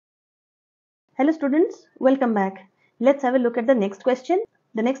Hello students, welcome back. Let's have a look at the next question.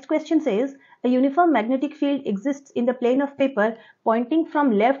 The next question says, a uniform magnetic field exists in the plane of paper pointing from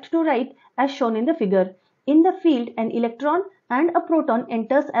left to right as shown in the figure. In the field, an electron and a proton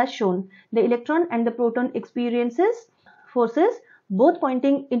enters as shown. The electron and the proton experiences forces both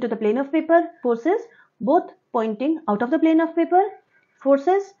pointing into the plane of paper, forces both pointing out of the plane of paper,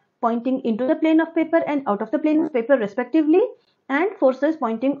 forces pointing into the plane of paper and out of the plane of paper respectively, and forces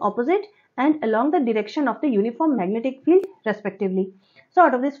pointing opposite and along the direction of the uniform magnetic field respectively. So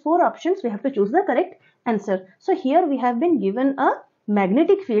out of these four options, we have to choose the correct answer. So here we have been given a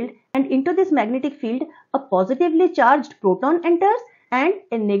magnetic field, and into this magnetic field a positively charged proton enters and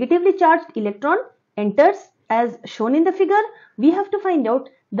a negatively charged electron enters as shown in the figure. We have to find out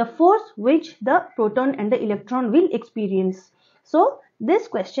the force which the proton and the electron will experience. So this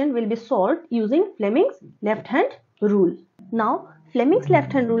question will be solved using Fleming's left hand rule. Now Fleming's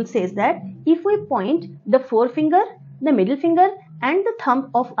left hand rule says that if we point the forefinger, the middle finger and the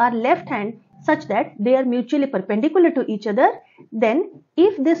thumb of our left hand such that they are mutually perpendicular to each other, then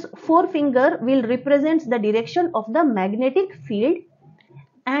if this forefinger will represent the direction of the magnetic field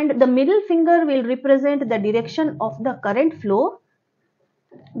and the middle finger will represent the direction of the current flow,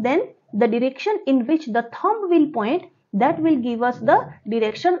 then the direction in which the thumb will point, that will give us the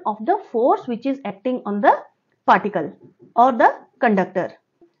direction of the force which is acting on the particle or the conductor.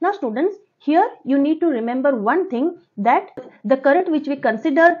 Now students, here you need to remember one thing, that the current which we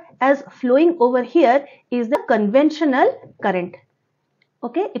consider as flowing over here is the conventional current.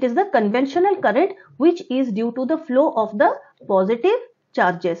 Okay, it is the conventional current which is due to the flow of the positive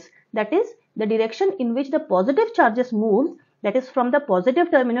charges. That is, the direction in which the positive charges moves, that is from the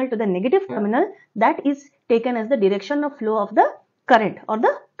positive terminal to the negative terminal, that is taken as the direction of flow of the current or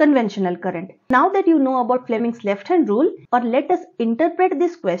the conventional current. Now that you know about Fleming's left hand rule, or let us interpret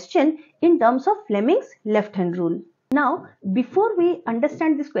this question in terms of Fleming's left hand rule. Now before we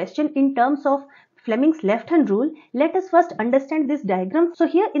understand this question in terms of Fleming's left hand rule, let us first understand this diagram. So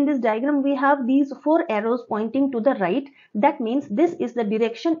here in this diagram we have these four arrows pointing to the right. That means this is the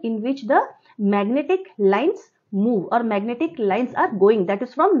direction in which the magnetic lines move or magnetic lines are going, that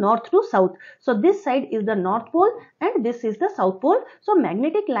is from north to south. So this side is the north pole and this is the south pole. So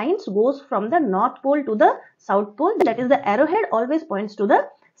magnetic lines goes from the north pole to the south pole, that is the arrowhead always points to the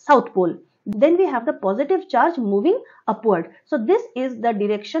south pole. Then we have the positive charge moving upward. So this is the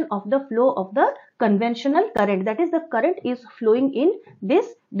direction of the flow of the conventional current, that is the current is flowing in this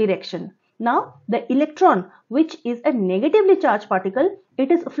direction. Now the electron, which is a negatively charged particle,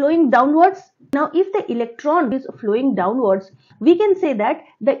 it is flowing downwards. Now if the electron is flowing downwards, we can say that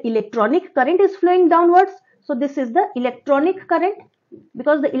the electronic current is flowing downwards. So this is the electronic current,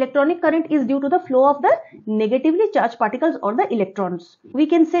 because the electronic current is due to the flow of the negatively charged particles or the electrons. We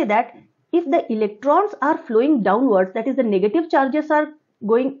can say that if the electrons are flowing downwards, that is the negative charges are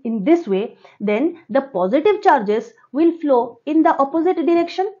going in this way, then the positive charges will flow in the opposite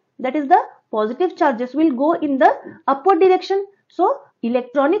direction. That is, the positive charges will go in the upward direction. So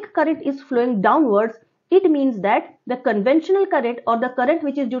electronic current is flowing downwards. It means that the conventional current or the current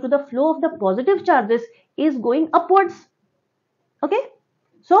which is due to the flow of the positive charges is going upwards. Okay.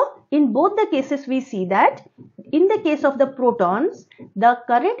 So in both the cases we see that in the case of the protons, the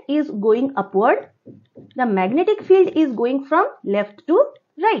current is going upward. The magnetic field is going from left to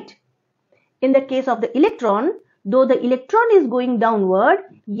right. In the case of the electron, though the electron is going downward,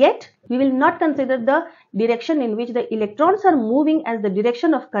 yet we will not consider the direction in which the electrons are moving as the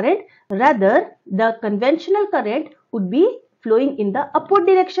direction of current. Rather, the conventional current would be flowing in the upward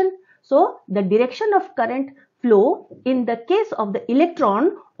direction. So the direction of current flow in the case of the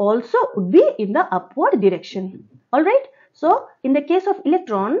electron also would be in the upward direction. Alright. So in the case of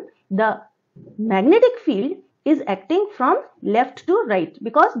electron, the magnetic field is acting from left to right,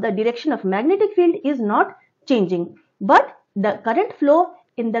 because the direction of magnetic field is not changing, but the current flow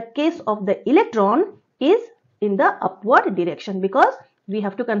in the case of the electron is in the upward direction, because we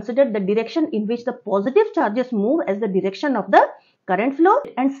have to consider the direction in which the positive charges move as the direction of the current flow,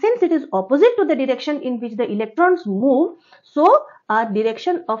 and since it is opposite to the direction in which the electrons move, so our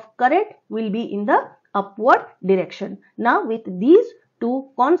direction of current will be in the upward direction. Now with these two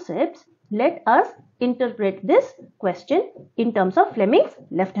concepts, let us interpret this question in terms of Fleming's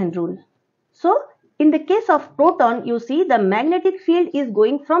left hand rule. So in the case of proton, you see the magnetic field is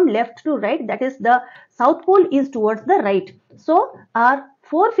going from left to right, that is the south pole is towards the right. So our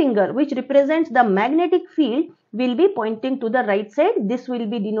forefinger, which represents the magnetic field, will be pointing to the right side. This will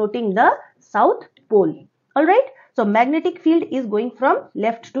be denoting the south pole. Alright. So magnetic field is going from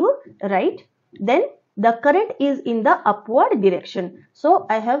left to right. Then the current is in the upward direction. So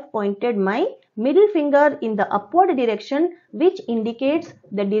I have pointed my middle finger in the upward direction, which indicates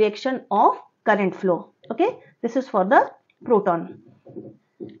the direction of current flow. Okay, this is for the proton.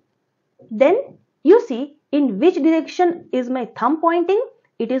 Then you see in which direction is my thumb pointing?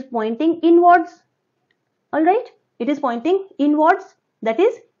 It is pointing inwards. Alright, it is pointing inwards, that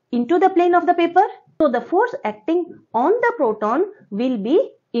is into the plane of the paper. So the force acting on the proton will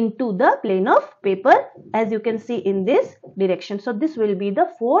be into the plane of paper, as you can see in this direction. So this will be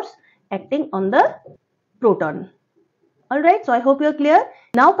the force acting on the proton. Alright, so I hope you are clear.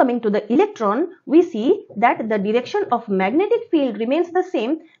 Now coming to the electron, we see that the direction of magnetic field remains the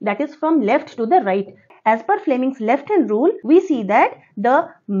same, that is from left to the right. As per Fleming's left-hand rule, we see that the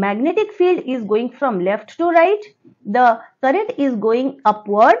magnetic field is going from left to right, the current is going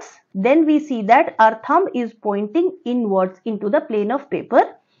upwards, then we see that our thumb is pointing inwards into the plane of paper,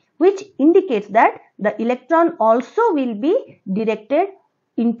 which indicates that the electron also will be directed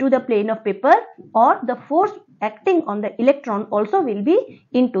into the plane of paper, or the force acting on the electron also will be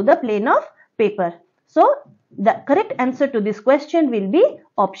into the plane of paper. So the correct answer to this question will be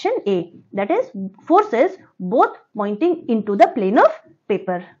option A, that is forces both pointing into the plane of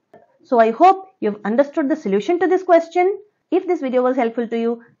paper. So I hope you've understood the solution to this question. If this video was helpful to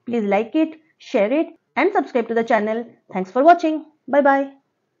you, please like it, share it and subscribe to the channel. Thanks for watching. Bye bye.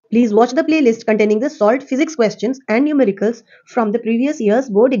 Please watch the playlist containing the solved physics questions and numericals from the previous year's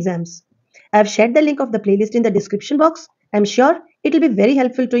board exams. I have shared the link of the playlist in the description box. I am sure it will be very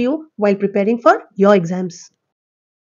helpful to you while preparing for your exams.